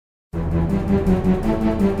Here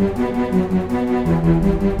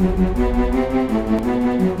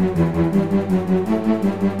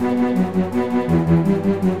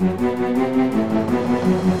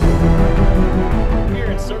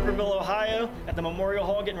in Circleville, Ohio, at the Memorial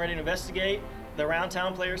Hall, getting ready to investigate the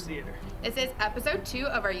Roundtown Players Theater. This is episode 2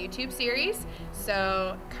 of our YouTube series,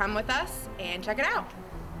 so come with us and check it out.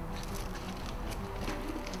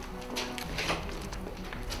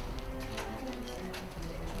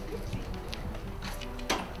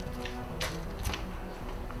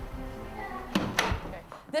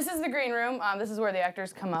 This is the green room. This is where the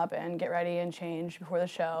actors come up and get ready and change before the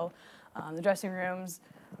show. The dressing rooms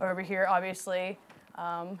are over here, obviously.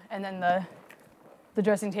 And then the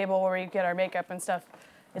dressing table where we get our makeup and stuff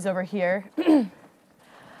is over here.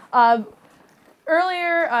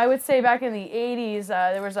 Earlier, I would say back in the 80s,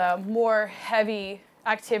 there was a more heavy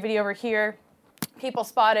activity over here. People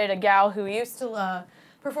spotted a gal who used to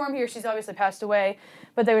perform here. She's obviously passed away,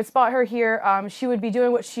 but they would spot her here. She would be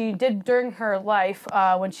doing what she did during her life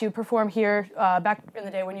when she would perform here back in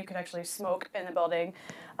the day when you could actually smoke in the building.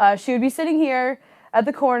 She would be sitting here at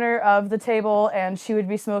the corner of the table, and she would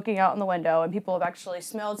be smoking out in the window, and people have actually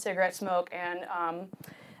smelled cigarette smoke, and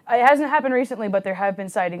it hasn't happened recently, but there have been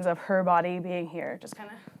sightings of her body being here, just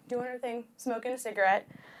kind of doing her thing, smoking a cigarette.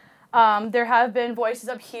 There have been voices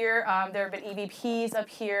up here. There have been EVPs up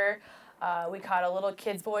here. We caught a little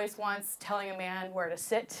kid's voice once telling a man where to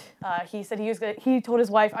sit. He said he told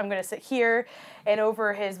his wife, "I'm going to sit here," and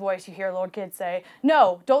over his voice you hear a little kid say,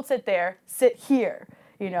 "No, don't sit there, sit here."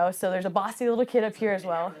 You know, so there's a bossy little kid up here as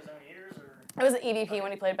well. It was an EVP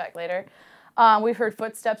when he played back later. We've heard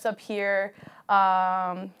footsteps up here.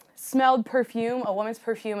 Smelled perfume. A woman's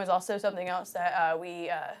perfume is also something else that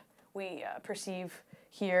we perceive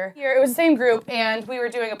here. It was the same group, and we were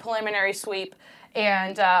doing a preliminary sweep.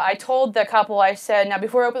 And I told the couple, I said, "Now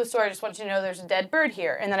before I open the door, I just want you to know there's a dead bird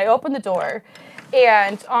here." And then I opened the door,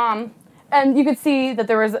 and you could see that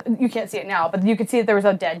there was, you can't see it now, but you could see that there was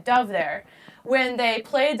a dead dove there. When they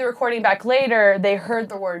played the recording back later, they heard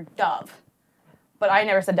the word dove. But I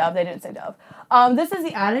never said dove, they didn't say dove. This is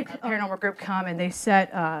the attic. A paranormal group come and they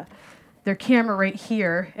set their camera right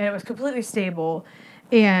here, and it was completely stable.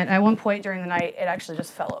 And at one point during the night, it actually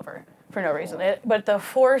just fell over for no reason. But the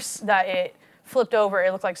force that it flipped over,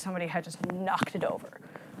 it looked like somebody had just knocked it over.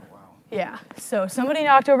 Wow. Yeah, so somebody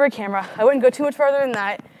knocked over a camera. I wouldn't go too much further than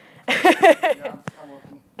that.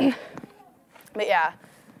 Yeah, but yeah.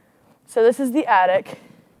 So this is the attic.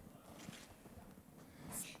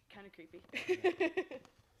 It's kind of creepy.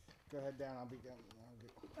 Go ahead down, I'll be down.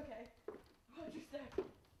 Okay. What'd you say?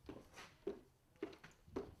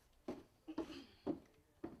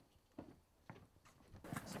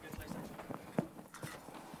 It's a good place to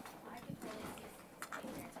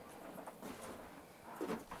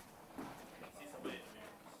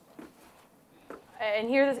And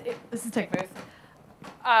here, this is tech booth.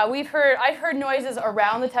 I've heard noises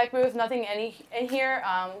around the tech booth, nothing in here.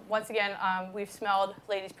 Once again, we've smelled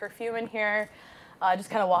ladies' perfume in here,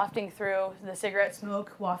 just kind of wafting through the cigarette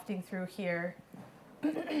smoke, wafting through here.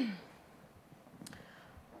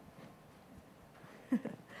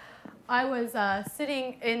 I was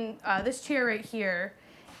sitting in this chair right here,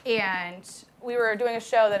 and we were doing a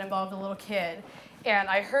show that involved a little kid. And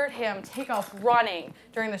I heard him take off running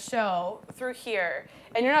during the show through here.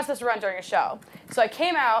 And you're not supposed to run during a show. So I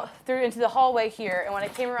came out through into the hallway here, and when I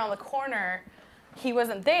came around the corner, he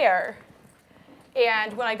wasn't there.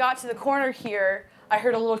 And when I got to the corner here, I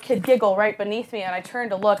heard a little kid giggle right beneath me, and I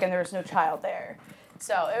turned to look, and there was no child there.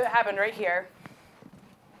 So it happened right here.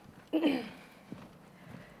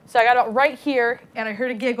 So I got out right here, and I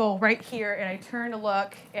heard a giggle right here, and I turned to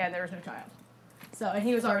look, and there was no child. So, and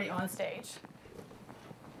he was already on stage.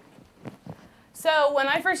 So when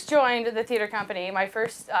I first joined the theater company, the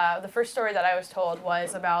first story that I was told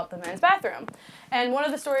was about the men's bathroom. And one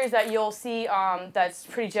of the stories that you'll see that's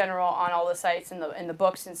pretty general on all the sites and in the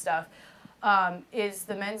books and stuff is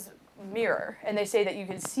the men's mirror. And they say that you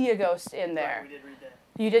can see a ghost in there. Right, we did read that.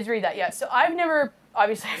 You did read that, yeah. So I've never,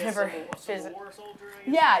 obviously I've never visited.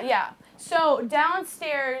 Yeah. So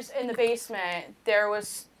downstairs in the basement, there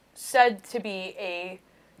was said to be a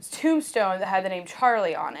tombstone that had the name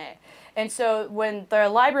Charlie on it. And so when the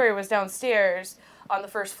library was downstairs on the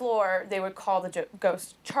first floor, they would call the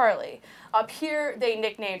ghost Charlie. Up here, they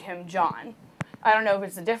nicknamed him John. I don't know if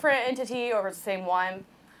it's a different entity or if it's the same one.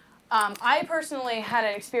 I personally had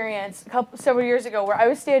an experience several years ago where I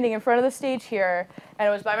was standing in front of the stage here, and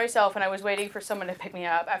I was by myself, and I was waiting for someone to pick me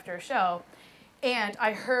up after a show. And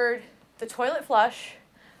I heard the toilet flush,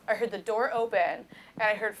 I heard the door open, and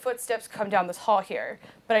I heard footsteps come down this hall here,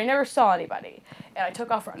 but I never saw anybody, and I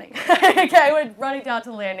took off running. I went running down to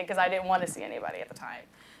the landing because I didn't want to see anybody at the time.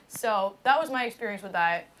 So that was my experience with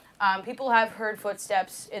that. People have heard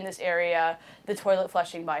footsteps in this area, the toilet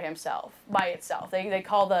flushing by itself. They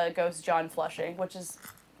call the ghost John Flushing, which is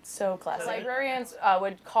so classic. Librarians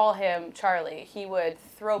would call him Charlie. He would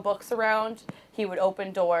throw books around. He would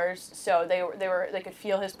open doors, so they could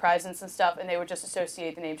feel his presence and stuff, and they would just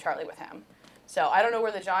associate the name Charlie with him. So I don't know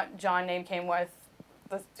where the John name came with.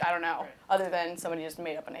 I don't know, other than somebody just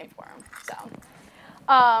made up a name for him.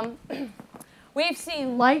 So. We've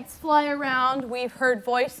seen lights fly around. We've heard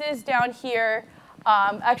voices down here.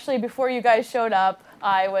 Actually, before you guys showed up,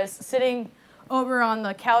 I was sitting over on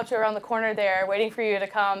the couch around the corner there, waiting for you to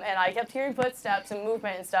come, and I kept hearing footsteps and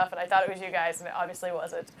movement and stuff, and I thought it was you guys, and it obviously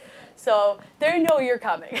wasn't. So they know you're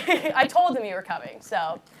coming. I told them you were coming.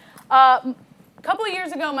 So a couple of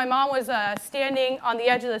years ago, my mom was standing on the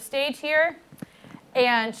edge of the stage here,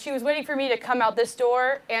 and she was waiting for me to come out this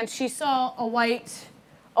door, and she saw a white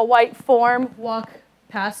form walk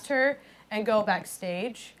past her and go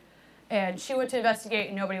backstage. And she went to investigate,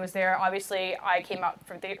 and nobody was there. Obviously, I came out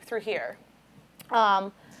through here.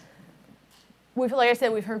 Like I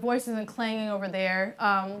said, we've heard voices and clanging over there.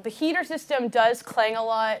 The heater system does clang a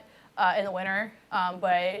lot in the winter,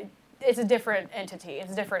 but it's a different entity.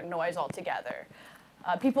 It's a different noise altogether.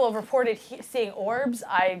 People have reported seeing orbs.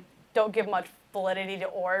 I don't give much validity to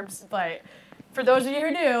orbs, but for those of you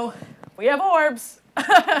who do, we have orbs.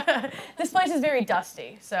 This place is very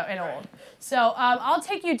dusty and old. So I'll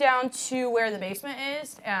take you down to where the basement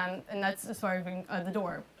is, and that's as far as the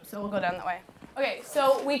door. So we'll go down that way. Okay,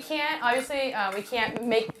 so we can't, obviously, we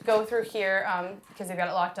can't go through here because they've got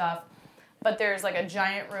it locked off. But there's like a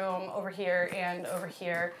giant room over here and over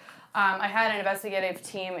here. I had an investigative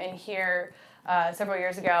team in here several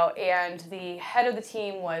years ago, and the head of the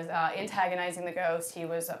team was antagonizing the ghost. He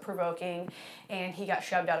was provoking, and he got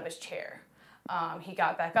shoved out of his chair. He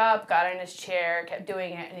got back up, got in his chair, kept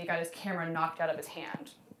doing it, and he got his camera knocked out of his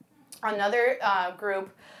hand. Another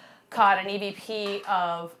group caught an EVP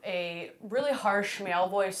of a really harsh male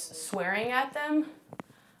voice swearing at them.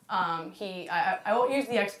 I won't use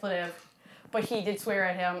the expletive, but he did swear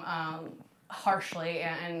at him harshly,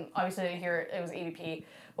 and obviously they didn't hear it was EVP.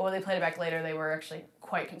 But when they played it back later, they were actually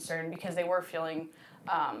quite concerned because they were feeling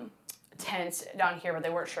tense down here, but they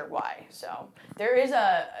weren't sure why. So there is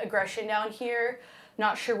a aggression down here.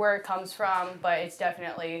 Not sure where it comes from, but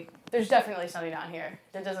there's definitely something down here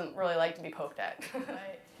that doesn't really like to be poked at.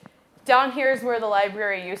 Right. Down here is where the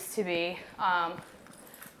library used to be.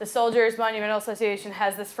 The Soldiers Monumental Association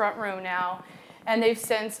has this front room now, and they've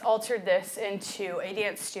since altered this into a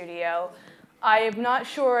dance studio. I am not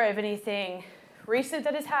sure of anything recent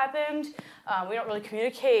that has happened. We don't really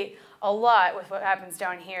communicate a lot with what happens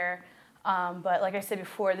down here. But like I said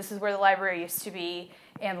before, this is where the library used to be,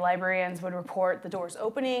 and librarians would report the doors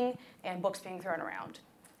opening and books being thrown around.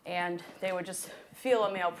 And they would just feel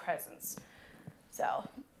a male presence. So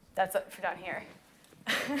that's it for down here.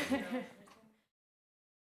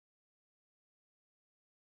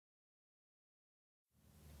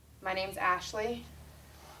 My name's Ashley.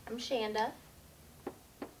 I'm Shanda.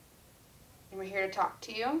 And we're here to talk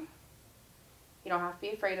to you. You don't have to be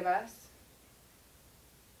afraid of us.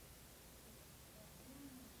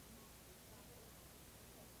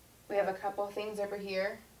 We have a couple of things over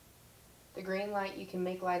here. The green light you can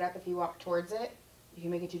make light up if you walk towards it. You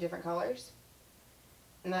can make it 2 different colors.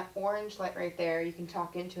 And that orange light right there, you can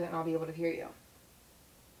talk into it and I'll be able to hear you.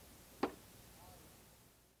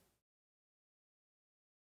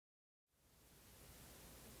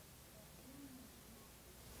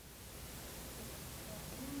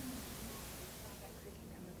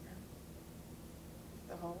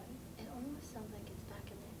 The hallway? It almost sounds like it's back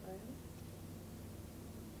in that room.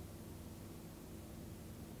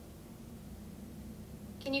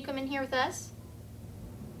 Can you come in here with us?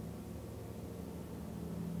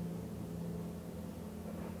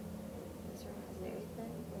 This room has very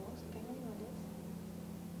thin walls, apparently windows.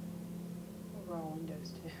 We're all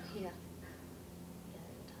windows too. Yeah. Yeah,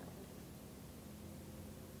 there's a ton of windows.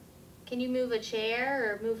 Can you move a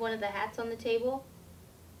chair or move one of the hats on the table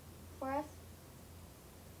for us?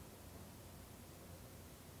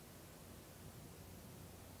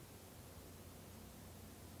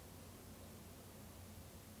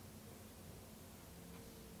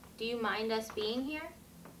 Do you mind us being here?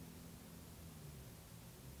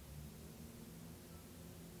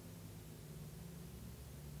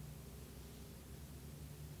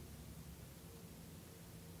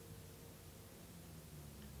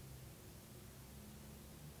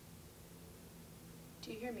 Do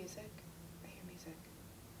Do you hear music? I hear music.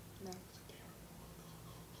 No.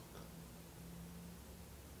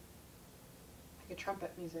 Like a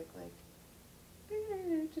trumpet music, like.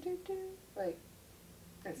 Like,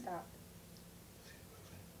 it stopped.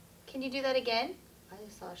 Can you do that again? I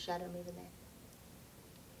just saw a shadow moving there.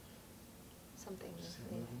 Something was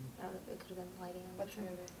moving. I don't know if it could have been lighting. I'm not What's sure.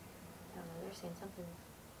 moving? I don't know. They're saying something.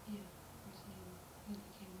 Yeah. I'm seeing the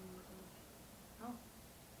camera move a little bit. Oh.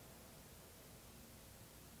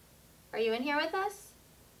 Are you in here with us?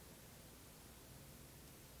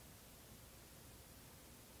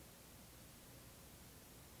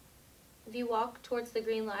 If you walk towards the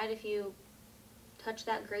green light, if you touch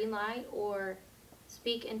that green light or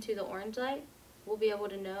speak into the orange light, we'll be able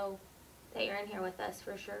to know that you're in here with us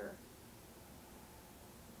for sure.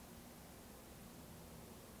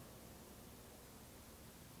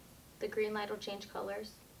 The green light will change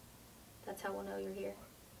colors. That's how we'll know you're here.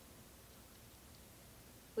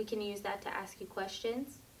 We can use that to ask you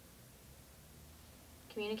questions,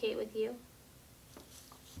 communicate with you.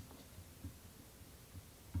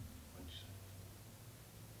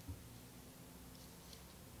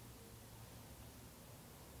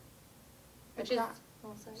 Which is,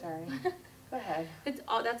 oh, sorry. Go ahead.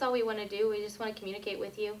 That's all we want to do. We just want to communicate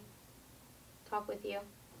with you, talk with you.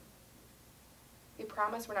 We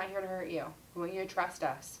promise we're not here to hurt you. We want you to trust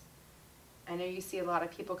us. I know you see a lot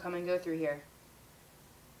of people come and go through here.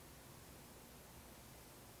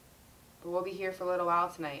 But we'll be here for a little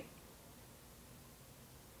while tonight.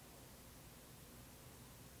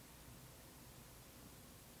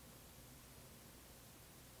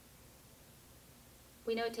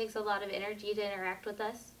 We know it takes a lot of energy to interact with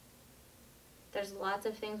us. There's lots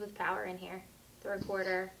of things with power in here. The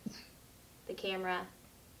recorder, the camera,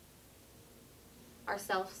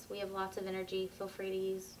 ourselves. We have lots of energy. Feel free to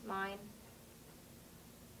use mine.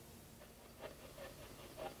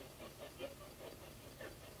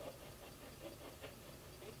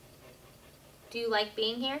 Do you like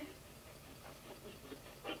being here?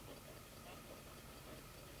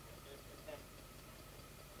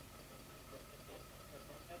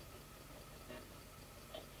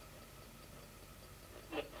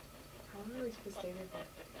 How long are we supposed to stay here for?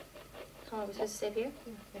 How long are we supposed to stay here?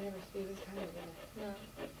 Yeah, they never stay this time of day. No.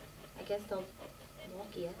 I guess they'll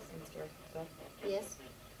walkie us. And scare stuff. Yes.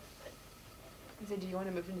 I said, do you want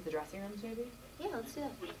to move into the dressing rooms maybe? Yeah, let's do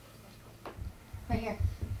that. Right here.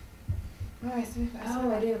 Oh, I see.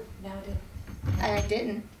 I do. Now I do. I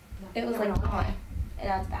didn't. It was like gone. And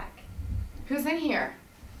now it's back. Who's in here?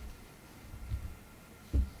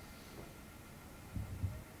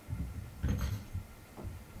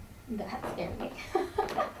 That scared me.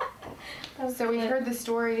 So we've heard the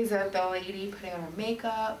stories of the lady putting on her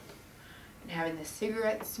makeup and having the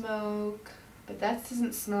cigarette smoke, but that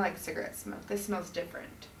doesn't smell like cigarette smoke. This smells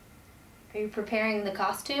different. Are you preparing the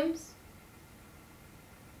costumes?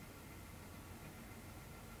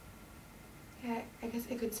 Yeah, I guess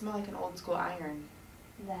it could smell like an old school iron.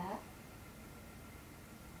 That.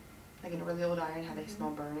 Like an really old iron, how they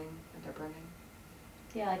smell burning, like they're burning.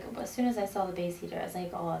 Yeah, like as soon as I saw the base heater, I was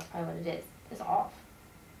like, oh, that's probably what it is. It's off.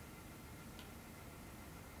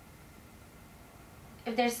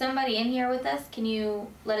 If there's somebody in here with us, can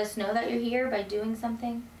you let us know that you're here by doing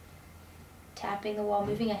something? Tapping the wall,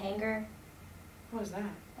 moving a hanger. What was that?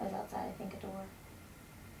 That was outside, I think, a door.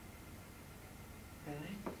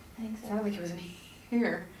 Really? I think It so. sounded like it was in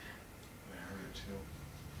here. I heard it too.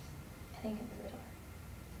 I think it was a door.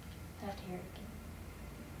 I have to hear it again.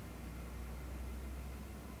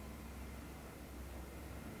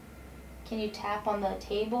 Can you tap on the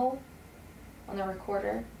table, on the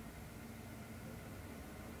recorder?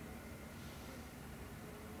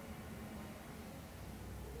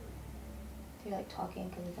 So you're like talking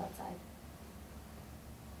because it's outside.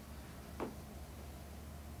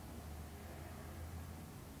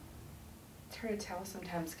 It's hard to tell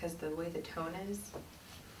sometimes because the way the tone is,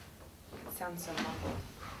 it sounds so muffled.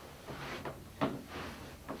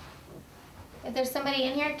 If there's somebody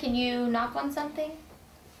in here, can you knock on something?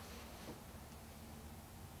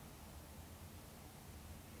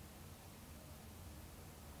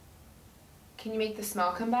 Can you make the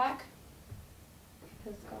smell come back?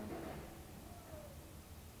 It's gone.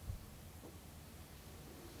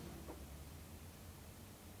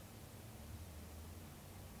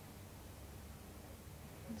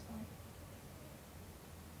 It's gone.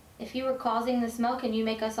 If you were causing the smell, can you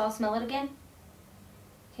make us all smell it again?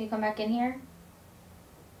 Can you come back in here?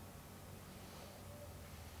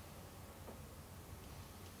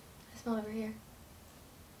 I smell over here.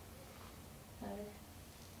 Over there.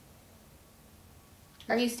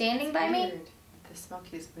 Are you standing by me? Weird. The smell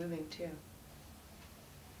keeps moving too.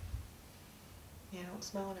 Yeah, I don't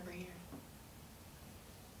smell it over here.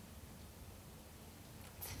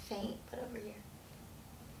 It's faint, but over here.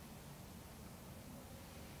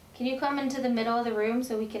 Can you come into the middle of the room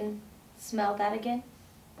so we can smell that again?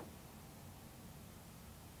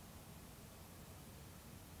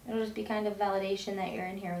 It'll just be kind of validation that you're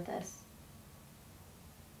in here with us.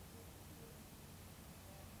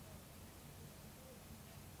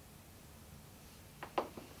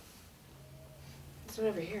 It's one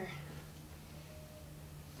over here.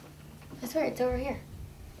 I swear it's over here.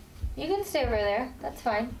 You can stay over there. That's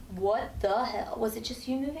fine. What the hell? Was it just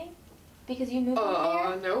you moving? Because you moved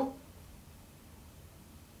over there? No.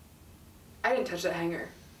 I didn't touch that hanger.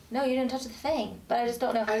 No, you didn't touch the thing. But I just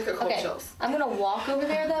don't know. I just got cold chills. I'm gonna walk over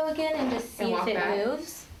there though again and just see And if walk it back.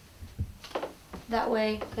 moves. That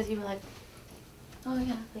way, because you were like, oh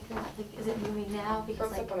yeah, like that. Like, is it moving now? Because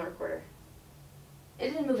What's up on the recorder? it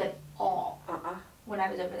didn't move at all Uh-uh. when I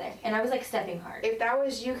was over there, and I was like stepping hard. If that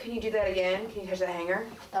was you, can you do that again? Can you touch that hanger?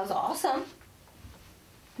 That was awesome.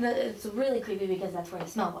 It's really creepy because that's where the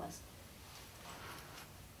smell was.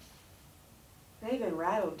 They even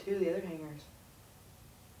rattled too, the other hangers.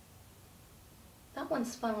 That one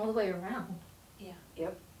spun all the way around.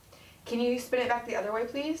 Yep. Can you spin it back the other way,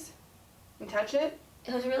 please? And touch it?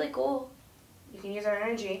 It was really cool. You can use our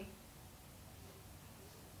energy.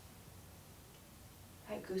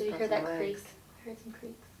 I had goosebumps Did you hear on that my creak? legs. I heard some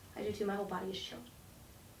creaks. I do too. My whole body is chilled.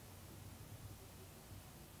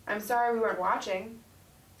 I'm sorry we weren't watching.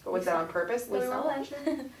 But was We that saw- on purpose that We we weren't saw watching?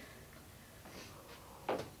 it.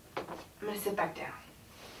 I'm gonna sit back down.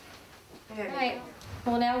 Alright.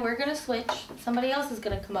 Well, now we're gonna switch. Somebody else is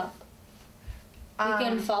gonna come up. You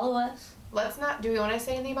can follow us. Let's not. Do we want to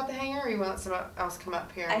say anything about the hanger, or you want someone else come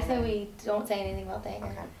up here? I say we don't say anything about the hanger.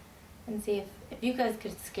 Okay. And see if you guys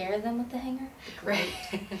could scare them with the hanger. Right.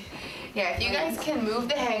 Yeah. If you guys can move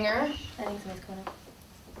the hanger. I think somebody's coming up.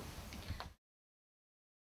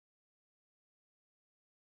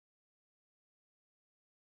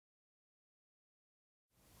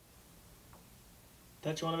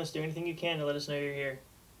 Touch one of us, do anything you can to let us know you're here.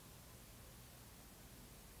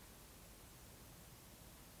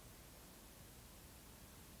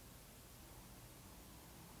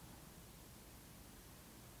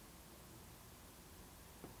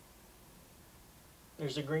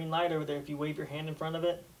 There's a green light over there. If you wave your hand in front of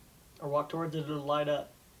it or walk towards it, it'll light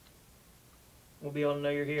up. We'll be able to know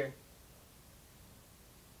you're here.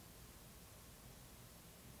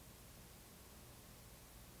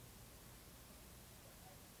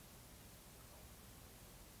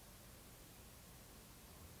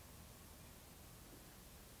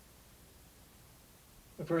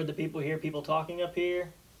 We've heard the people hear people talking up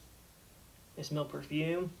here. They smell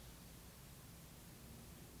perfume.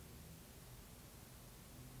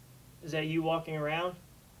 Is that you walking around?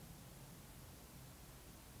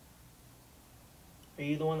 Are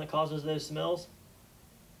you the one that causes those smells?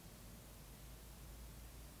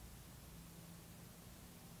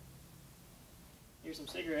 Here's some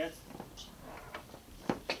cigarettes.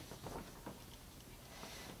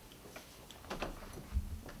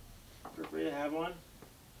 Feel free to have one.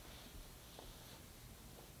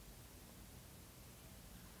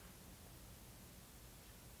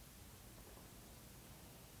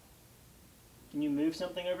 Can you move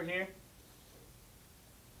something over here?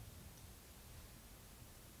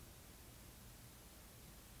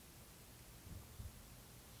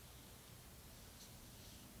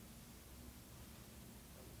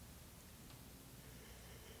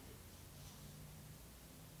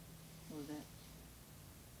 What was that?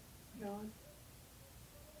 Yawn.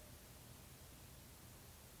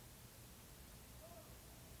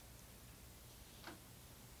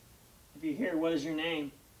 If you're here, what is your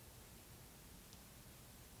name?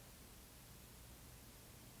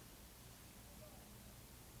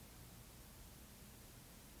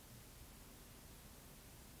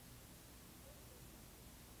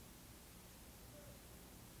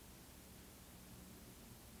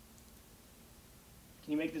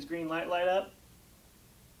 Can you make this green light light up?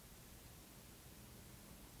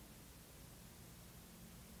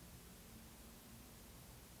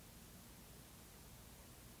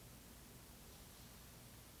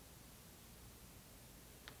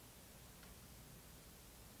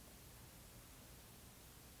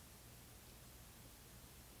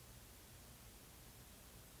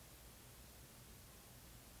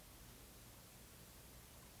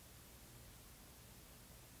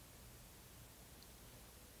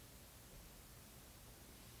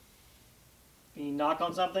 Can you knock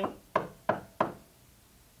on something?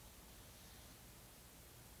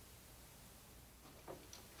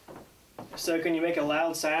 If so, can you make a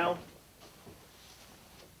loud sound?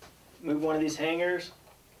 Move one of these hangers.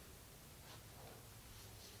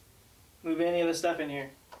 Move any of the stuff in here.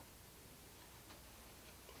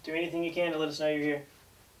 Do anything you can to let us know you're here.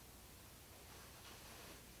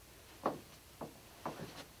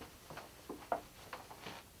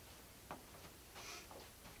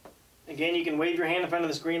 Again, you can wave your hand in front of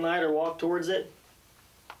this green light or walk towards it.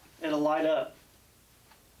 It'll light up.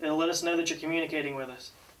 It'll let us know that you're communicating with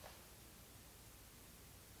us.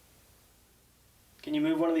 Can you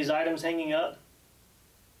move one of these items hanging up?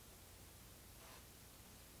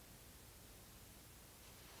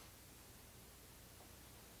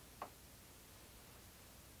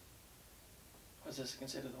 Was this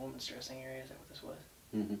considered the woman's dressing area? Is that what this was?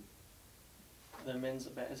 Mm-hmm. The men's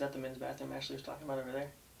is that the men's bathroom Ashley was talking about over there?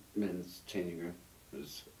 Men's changing room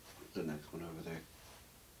is the next one over there.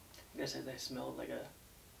 I guess they smelled like a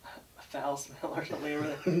foul smell or something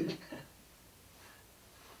over there.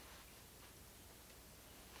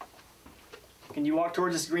 Can you walk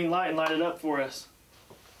towards this green light and light it up for us?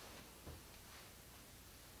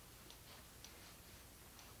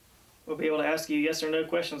 We'll be able to ask you yes or no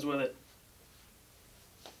questions with it.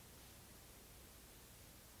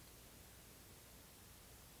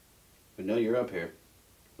 We know you're up here.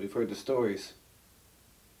 We've heard the stories.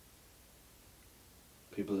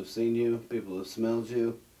 People have seen you, people have smelled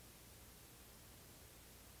you.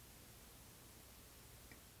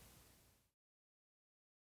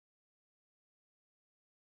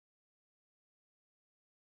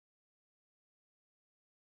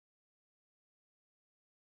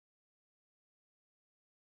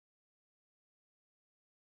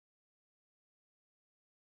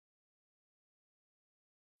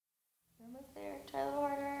 Almost there. Try a little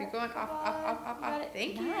harder. Keep going. Come Up, on. up, up, up, You got up. it.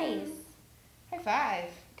 Thank you. Nice. High five.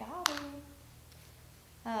 Got it.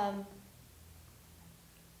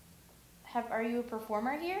 Are you a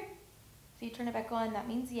performer here? If you turn it back on, that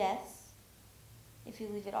means yes. If you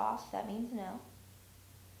leave it off, that means no.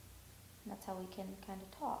 And that's how we can kind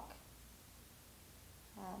of talk.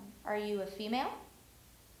 Are you a female?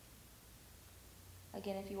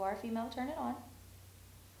 Again, if you are a female, turn it on.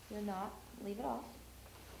 If you're not, leave it off.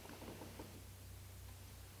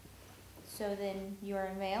 So then you are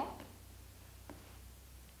a male.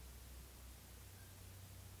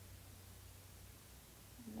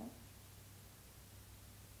 No.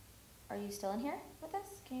 Are you still in here with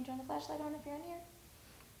us? Can you turn the flashlight on if you're in here?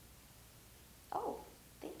 Oh,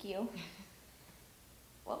 thank you.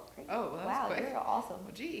 Well, great. Oh, well, that was wow, quick. you're awesome.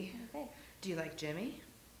 Well, gee. Okay. Do you like Jimmy?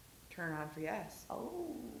 Turn on for yes.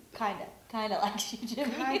 Oh, kinda like you,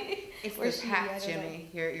 Jimmy. It's Where's the she? half I don't Jimmy.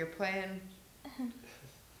 You're playing.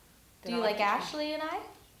 Do you like Ashley and I?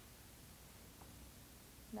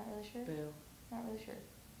 Not really sure. Boo. Not really sure.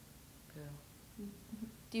 Boo.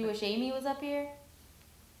 Do you wish Amy was up here?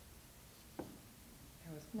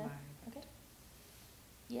 That was No? mine. Okay.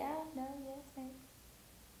 Yeah, no, yes, maybe.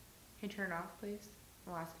 Can you turn it off, please?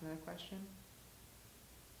 I'll ask another question.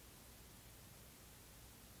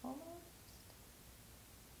 Almost.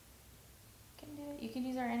 Can do it. You can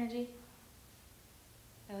use our energy.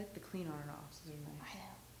 I like the clean on and off. Those are I nice. know.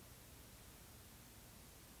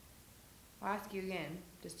 I'll ask you again,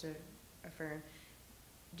 just to affirm.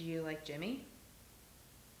 Do you like Jimmy?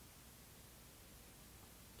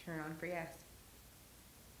 Turn on for yes.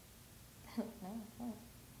 No.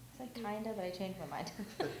 I said kinda, but I changed my mind.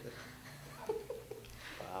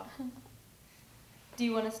 Wow. Do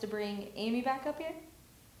you want us to bring Amy back up here?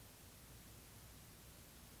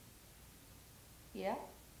 Yeah?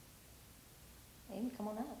 Amy, come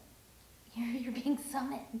on up. You're being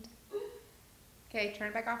summoned. Okay, turn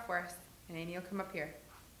it back off for us, and Amy will come up here.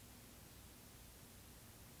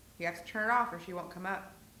 You have to turn it off or she won't come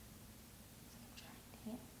up.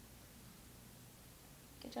 Damn.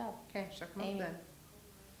 Good job. Okay, she'll come Amy. up then.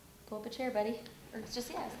 Pull up a chair, buddy. Or it's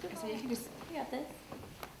just yes. I said you can just. You got this.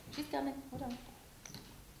 She's coming. Hold on.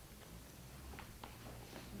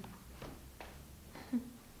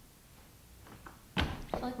 I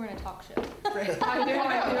feel like we're in a talk show. I feel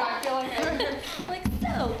Like,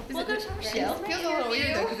 so, we'll go talk show. It feels a little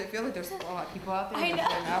weird though, because it feels like there's a lot of people out there. I and know.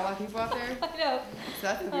 There's not a lot of people out there. I know. So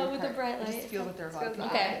that's the weird With the part. bright It just light. feels like there's a lot of people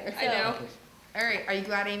Okay, out so- there. I know. All right, are you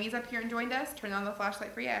glad Amy's up here and joined us? Turn on the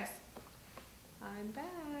flashlight for yes. I'm back.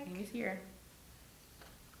 Amy's here.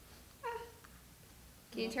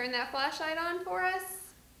 Can you turn that flashlight on for us?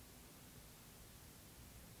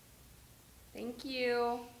 Thank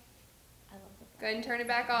you. I love it. Go ahead and turn it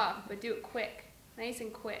back off, but do it quick. Nice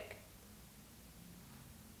and quick.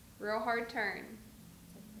 Real hard turn.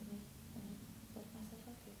 Let me lift myself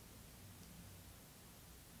up here.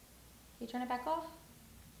 Can you turn it back off?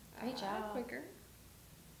 Great job. Quicker.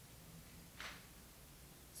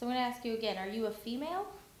 So I'm gonna ask you again, are you a female?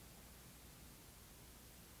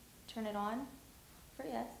 Turn it on for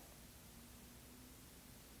yes.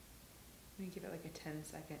 Let me give it like a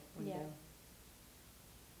 10-second window. Yeah.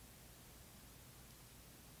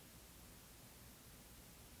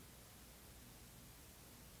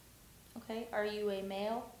 Okay, are you a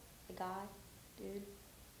male? A guy? Dude?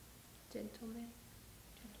 Gentleman.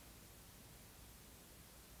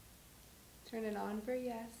 Turn it on for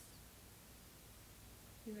yes.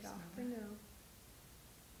 Leave it off for no.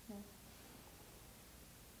 No.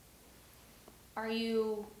 Are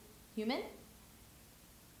you human?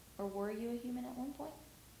 Or were you a human at one point?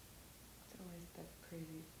 It's always the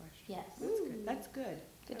crazy question. Yes. That's good. That's good.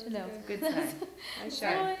 Good That to was know. a Good sign. Nice So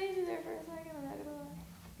try. I need you there for a second, I'm not gonna lie.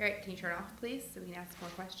 All right, can you turn off, please, so we can ask more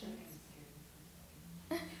questions?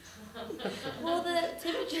 Well, the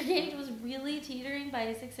temperature gauge was really teetering by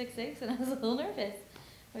 666, and I was a little nervous.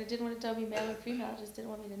 But it didn't want to tell me male or female, it just didn't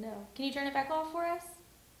want me to know. Can you turn it back off for us?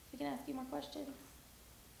 We can ask you more questions.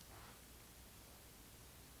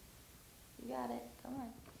 You got it. Come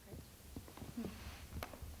on.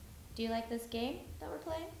 Do you like this game that we're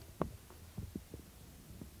playing?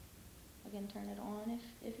 Again, turn it on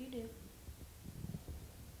if you do.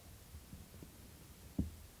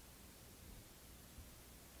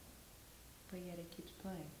 But yet it keeps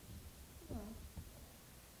playing. Well,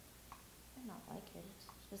 I not like it.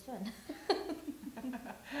 It's just fun.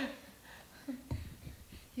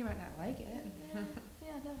 You might not like it.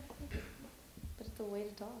 Yeah, no. But it's a way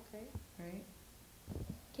to talk, right? Right?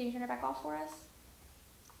 Can you turn it back off for us?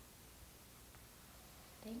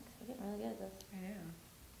 Thanks. We're getting really good at this. I know.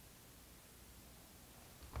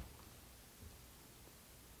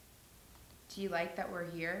 Do you like that we're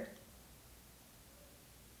here?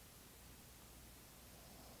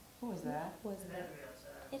 What was that? Was that?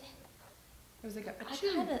 It, It was like a I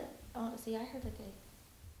achoo. kind of, oh, see, I heard like a,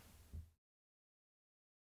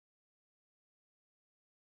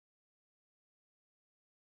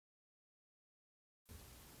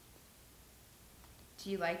 Do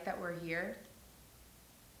you like that we're here?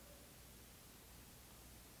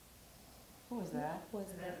 What was that? was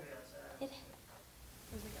that? It, It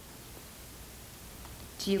was like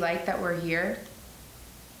a Do you like that we're here?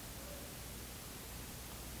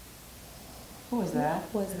 What was that?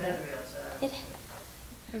 was that? It,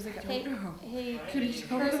 It was like a hey, oh. hey, Could you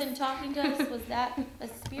tell us? person talking to us, was that a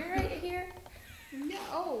spirit right here?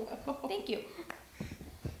 No. Thank you.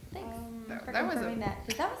 Thanks for that was confirming a that,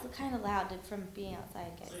 because that was kind of loud from being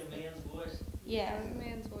outside, guys. It's like a man's voice. Yeah. that was a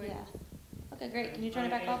man's voice. Yeah. Okay, great. Can you turn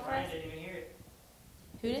it back off for us? Brian didn't even hear it.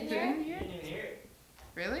 Who didn't hear Didn't it? He didn't even hear it.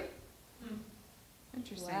 Really?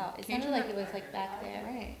 Interesting. Wow, it Can you sounded turn like that- it was like back there.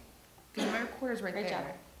 Right. Because my recorder's right Great there. job.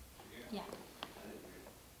 Yeah.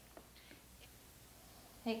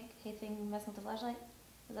 Hey, thing messing with the flashlight?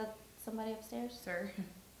 Is that somebody upstairs? Sir.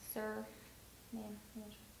 Sir, ma'am, I'm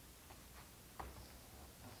not sure.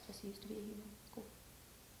 Just used to be a human. Cool.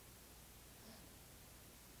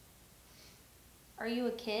 Are you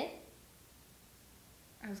a kid?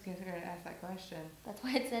 I was gonna ask that question. That's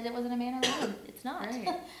why it said it wasn't a man or a woman. It's not. Right.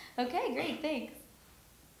 Okay, great, thanks.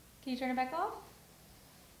 Can you turn it back off?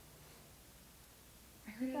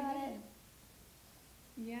 I heard Got it. again.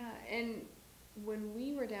 Yeah, and when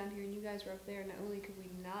we were down here and you guys were up there, not only could we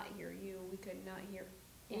not hear you, we could not hear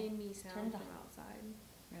Yeah, any turn sound it from off. outside.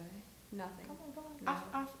 Really? Nothing. Come on, come on. No. Off,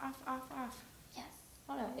 off, off, off, off. Yes.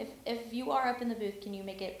 Oh no, if you are up in the booth, can you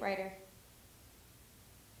make it brighter?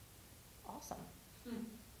 Awesome.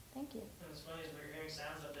 Thank you. And it's funny is we were hearing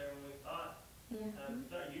sounds up there when we thought. Yeah. We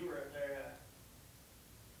thought you were up there.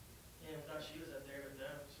 Yeah, we thought she was up there, but no,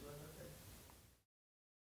 she wasn't up there.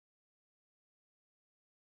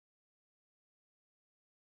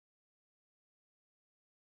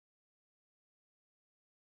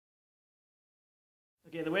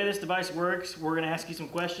 Okay, the way this device works, we're going to ask you some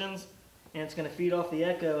questions, and it's going to feed off the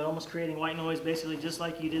echo, and almost creating white noise basically just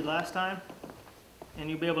like you did last time. And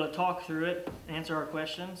you'll be able to talk through it, answer our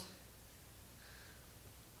questions.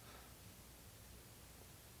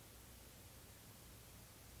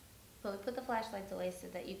 But we put the flashlights away so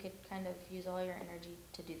that you could kind of use all your energy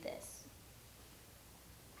to do this.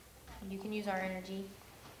 And you can use our energy.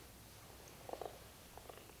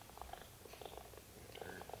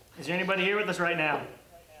 Is there anybody here with us right now?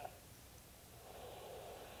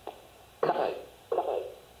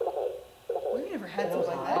 We've never had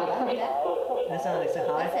something like that. That sounded like said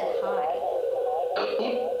I hi. said hi.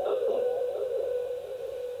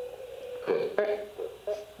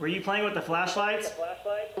 Were you playing with the flashlights?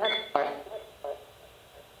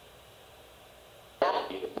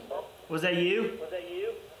 Was that you?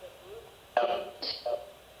 I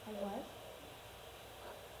was?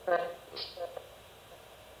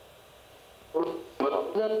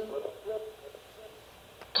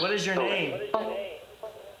 What is your name?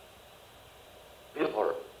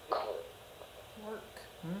 Work.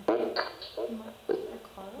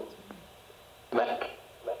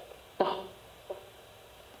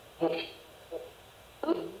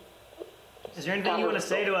 Is there anything you want to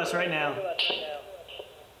say to us right now?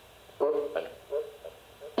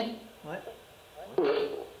 What?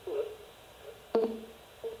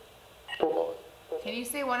 Can you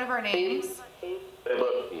say one of our names?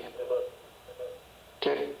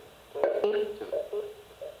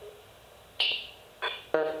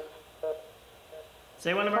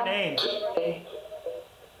 Say one of our names.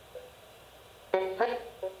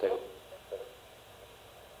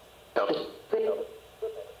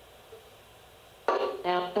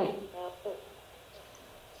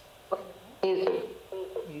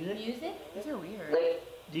 Music? These are weird.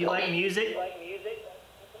 Do you like music?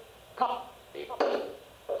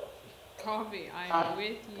 Coffee, I'm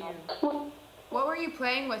with you. What were you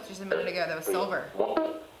playing with just a minute ago that was silver?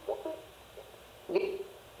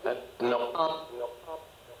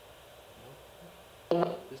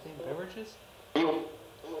 His name Beverages? You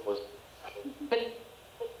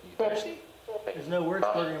thirsty? There's no words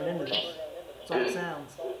programmed into this. It's all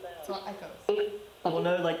sounds. It's all echoes. Well,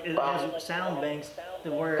 no, like it has sound banks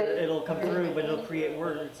to where it'll come through, but it'll create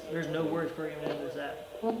words. There's no words programmed into this app.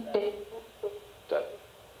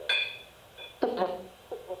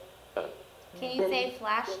 Can you say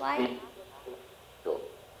flashlight?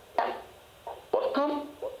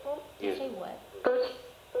 Say what?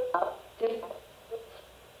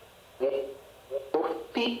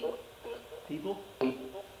 People? Yes.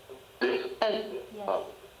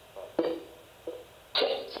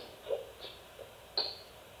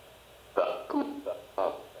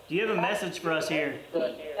 Do you have a message for us here?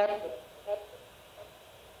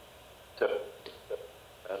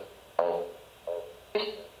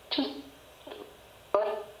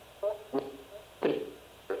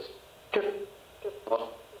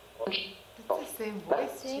 It's the same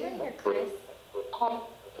voice, Can you too. hear Chris?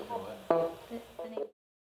 The name.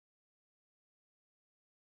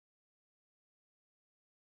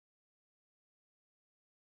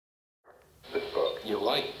 You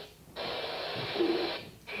like?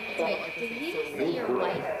 Wait, did he just say your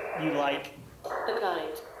wife? You like?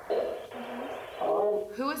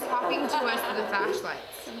 Who is talking to us through the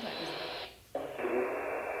flashlights?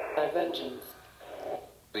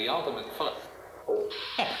 The ultimate fun. What?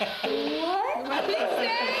 What did he say?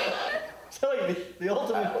 It's like the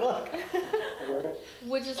ultimate fuck.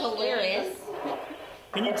 Which is hilarious.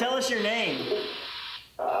 Can you tell us your name?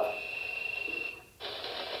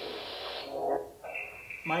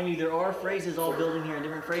 Mind you, there are phrases all built in here,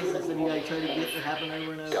 different phrases that you gotta try to get to happen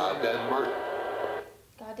over and over. Goddamn murder.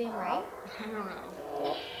 Goddamn right. I don't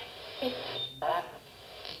know.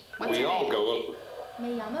 What's We your all name? go up. Me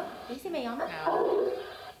llamo? Did you say me llamo? No.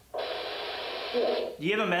 Do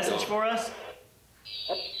you have a message for us?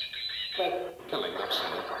 Coming up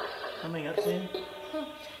soon. Coming up soon?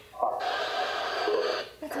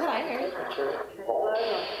 That's what I heard.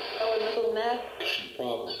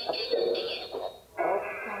 Problem.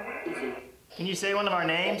 Can you say one of our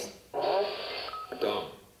names? Dumb.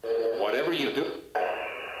 Whatever you do.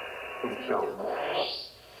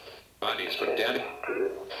 Money's for daddy.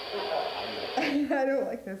 I don't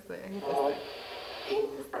like this thing. I hate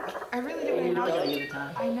this thing. I really don't You know. gotta give it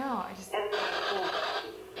time. I know. I just.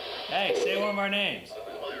 Hey, say one of our names.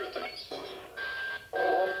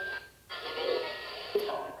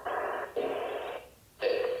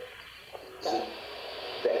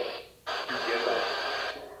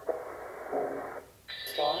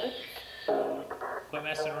 Quit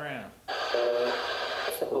messing around.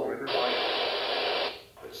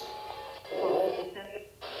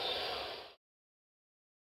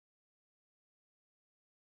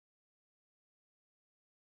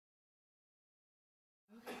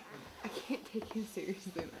 I can't take him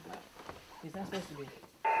seriously in my head. He's not supposed to be.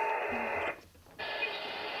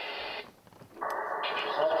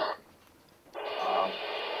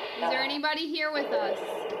 Is there anybody here with us?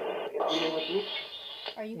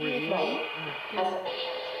 Are you here with me?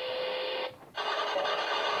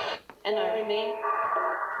 And I remain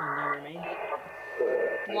And there remain.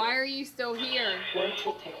 Why are you still here? going to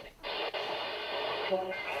take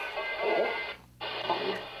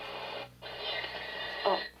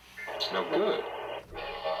It's no good.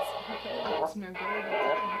 It's no good.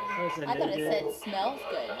 I thought it said smells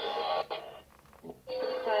good.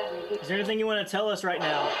 Is there anything you want to tell us right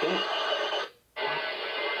now?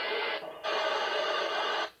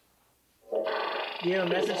 Do you have a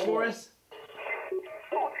message for us?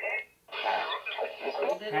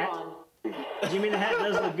 Hat? Jimmy, the hat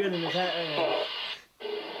does look good in his hat right now.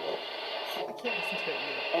 can't listen to it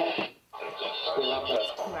yet. It's too loud.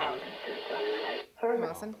 Come on,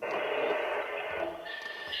 listen. Did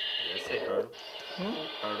I say hurdle?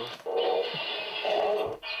 Hurdle.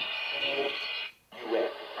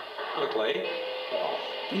 Play.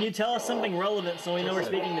 Can you tell us something relevant so we know we're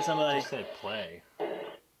speaking to somebody? I said play.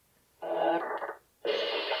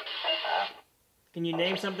 Can you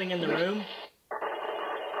name something in the room?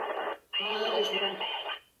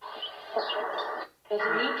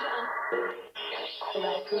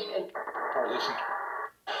 Listen.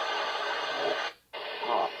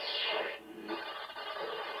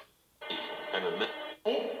 I'm a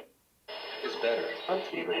is better.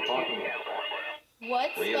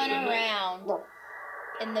 What's spun around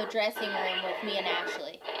in the dressing room with me and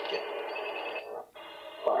Ashley?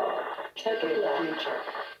 Check it out.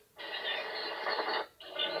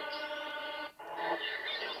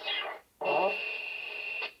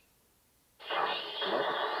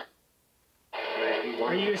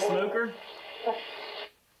 Are you a smoker?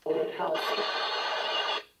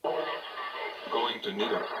 Going to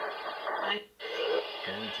need it.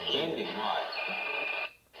 Candy, why?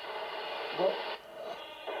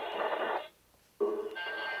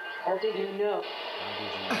 How did you know?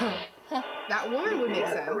 That woman would make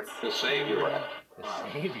sense. The savior. The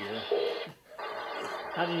savior?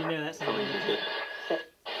 How do you know that something?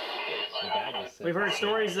 We've heard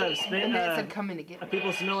stories of come in to get of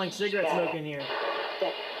people smelling cigarette smoke in here.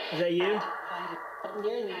 Is that you?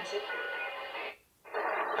 Near the music.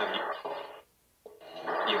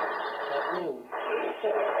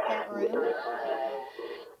 That room?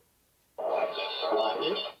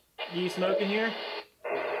 Do you smoke in here?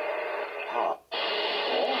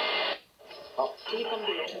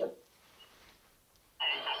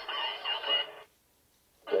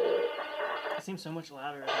 It seems so much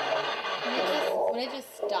louder. When it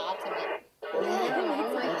just stops,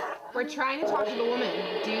 I'm like, We're trying to talk to the woman.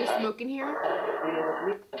 Do you smoke in here?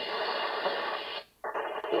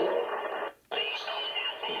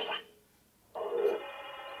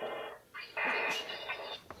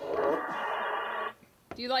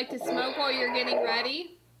 Do you like to smoke while you're getting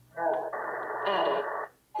ready?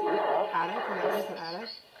 Attic? Can I listen to attic?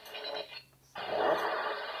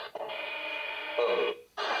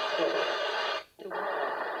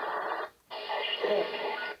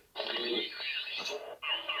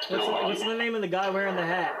 What's the name of the guy wearing the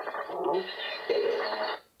hat?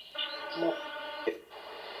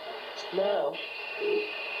 No.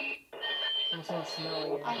 I just want to smell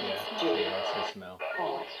again. Yeah, it's smell.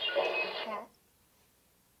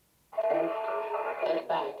 Put it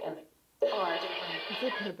back and hard. Did they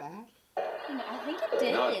put it back? I think it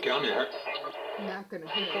did. Not come here. Not gonna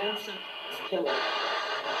hear it. Dancing. Kill it.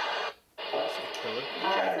 Kill it.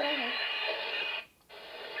 That's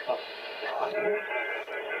what I heard.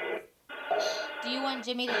 Do you want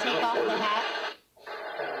Jimmy to take off the hat?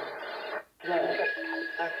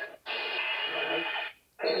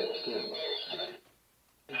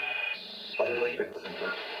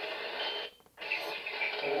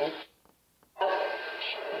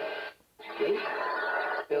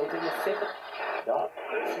 Building a civil.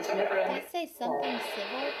 This is never Did ending. it say something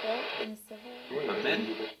civil? Built in a civil? A men.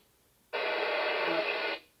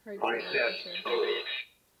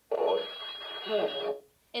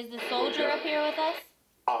 Is the soldier up here with us?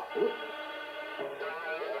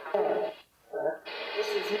 This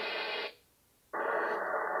is it.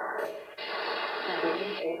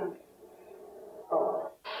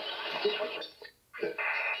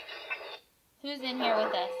 Who's in here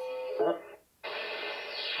with us?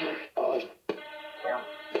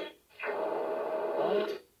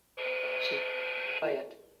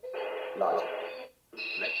 Quiet. I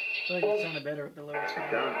feel like it sounded better with the lower speed.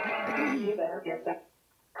 You better get that.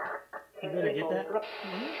 You better get that?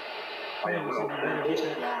 Fran, you said you better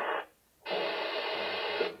get that.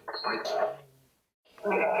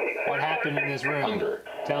 What happened in this room?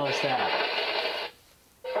 Tell us that.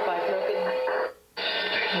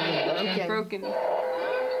 Broken.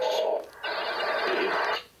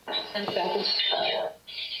 And back.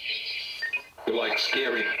 You like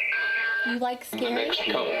scary. You like The scary? next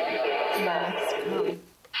cup.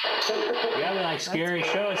 Yeah, we like scary.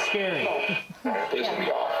 Show us scary. Piss me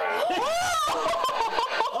off.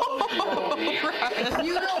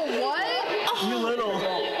 You know what? You little.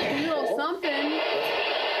 You know something.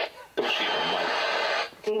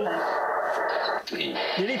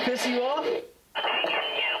 Did he piss you off?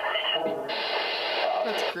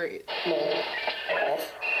 That's great.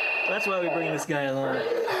 That's why we bring this guy along.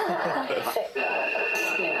 Wow,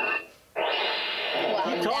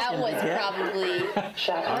 Keep that talking, was yeah. probably. I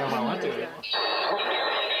don't know if I want to.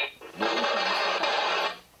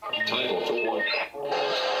 Title for one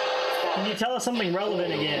Can you tell us something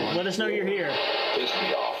relevant again? Let us know you're here. Piss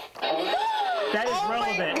me off. That is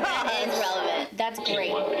relevant. That is relevant. That's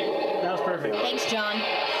great. That was perfect. Thanks, John.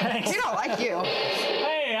 Thanks. We don't like you.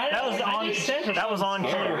 Hey, that was on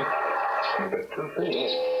cue.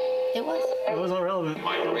 It was. It wasn't relevant.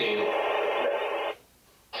 My dream.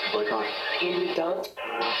 Click on. Done.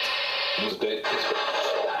 It was dead.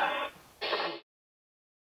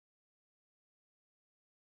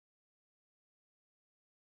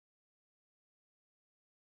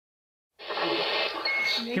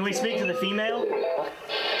 Can we speak to the female?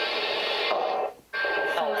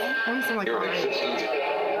 I want to sound like Your Ryan. existence.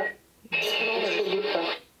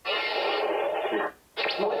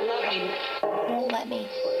 Won't let me.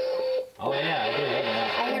 Oh yeah, I did hear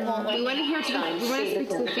that. I heard won't let We me. want to hear to the, we want to speak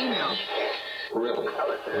to the female. Really?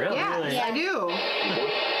 Really? Yes, I do.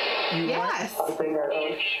 You Yes. want-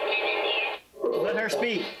 Let her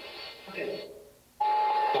speak.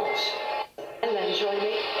 False. And then join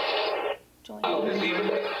me. Join. How is even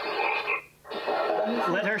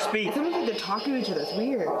Let her speak. It's almost like they're talking to each other. It's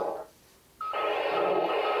weird.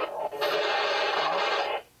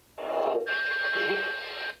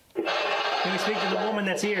 Can we speak to the woman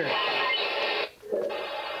that's here?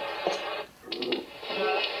 You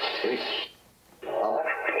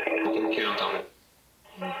can count on it.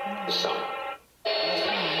 Some.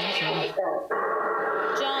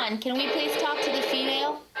 John, can we please talk to the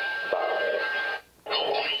female?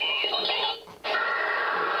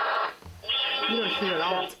 You don't hear it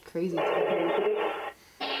all. It's crazy.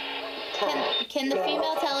 Can the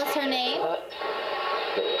female tell us her name?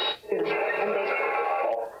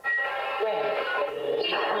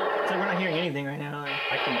 So we're not hearing anything right now.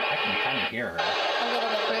 I can kind of hear her. A little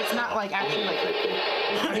bit. But it's not like actually like. What?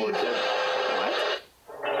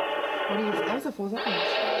 What do you? That was a full sentence.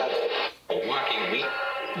 Mocking me.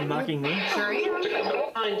 You mocking me? Sure. To come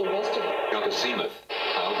out. Find the rest of it. Now to seemeth.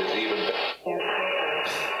 How does even.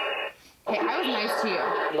 Hey, I was nice to you.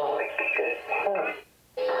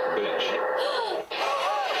 Bitch.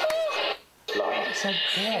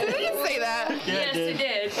 Did you say that? Yeah, it did.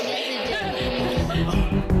 Yes,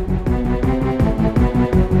 it did.